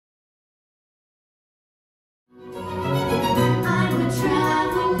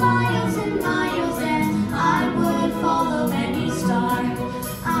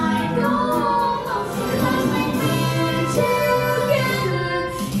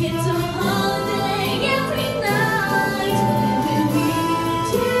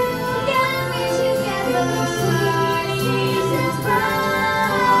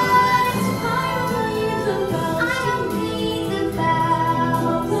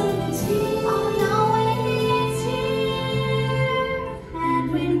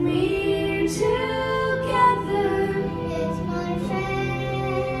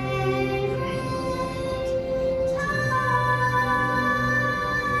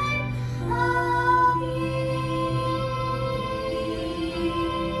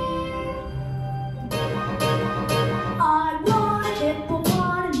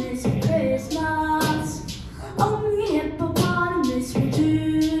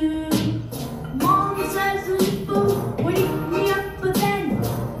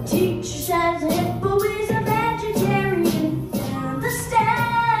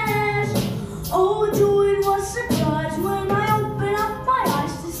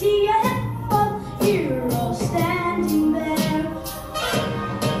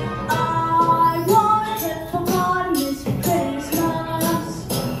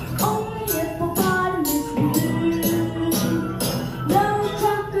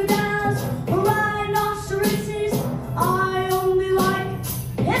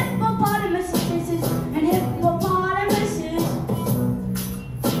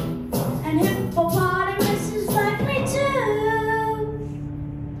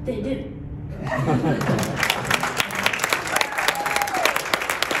They do.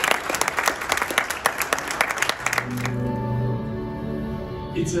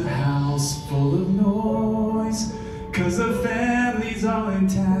 It's a house full of noise, 'cause the family's all in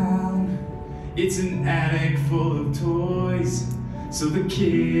town. It's an attic full of toys, so the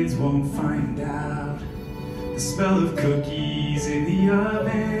kids won't find out. The smell of cookies in the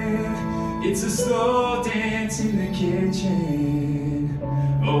oven, it's a slow dance in the kitchen.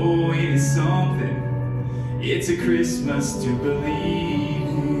 Oh, it is something, it's a Christmas to believe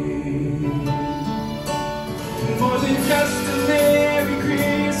in. More than just a Merry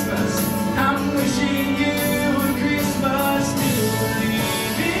Christmas, I'm wishing you a Christmas to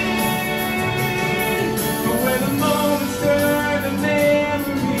believe in. Where the moments turn to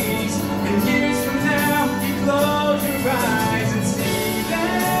memories, and years from now you close your eyes and see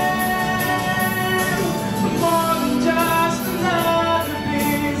them. More than just another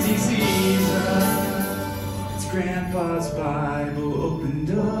busy season. It's Grandpa's Bible opened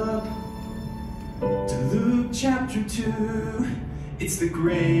up to Luke chapter 2. It's the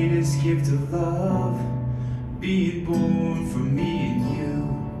greatest gift of love, being born for me and you.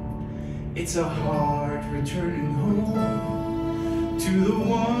 It's a heart returning home to the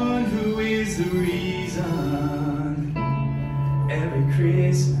one who is the reason. Every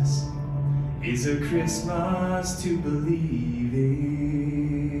Christmas is a Christmas to believe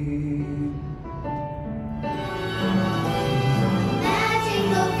in.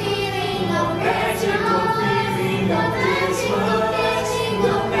 Magical feeling of magical feeling of Christmas.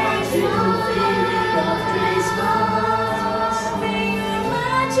 Magical feeling of Christmas.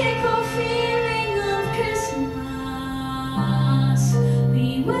 Magical feeling of Christmas. Be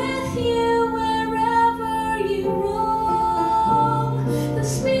with you wherever you roam. The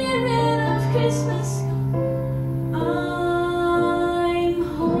spirit of Christmas. I'm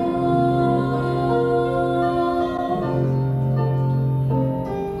home.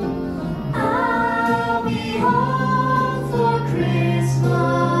 I'll be home for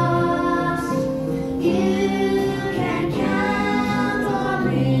Christmas. You can count on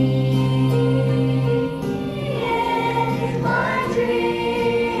me. In my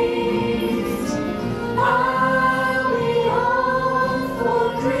dreams, I'll be home for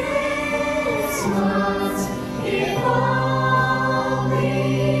Christmas. If only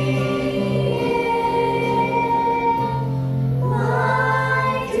in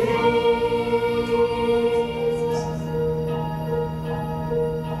my dreams.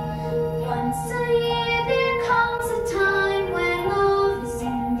 Once a year there comes a time when love is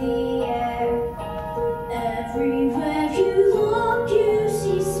in the air. Everywhere you look you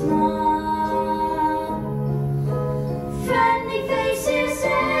see smile. Friendly faces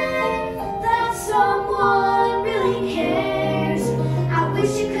say that someone really cares. I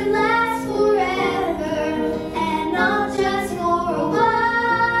wish it could last forever and not just for a while.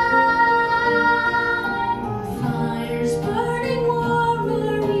 Fires burning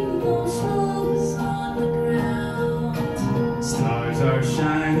warmer, even though snow is on the ground. Stars are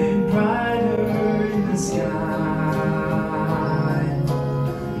shining brighter in the sky.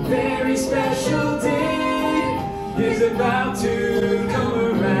 Very special day is about to come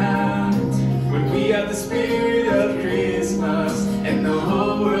around when we have the spirit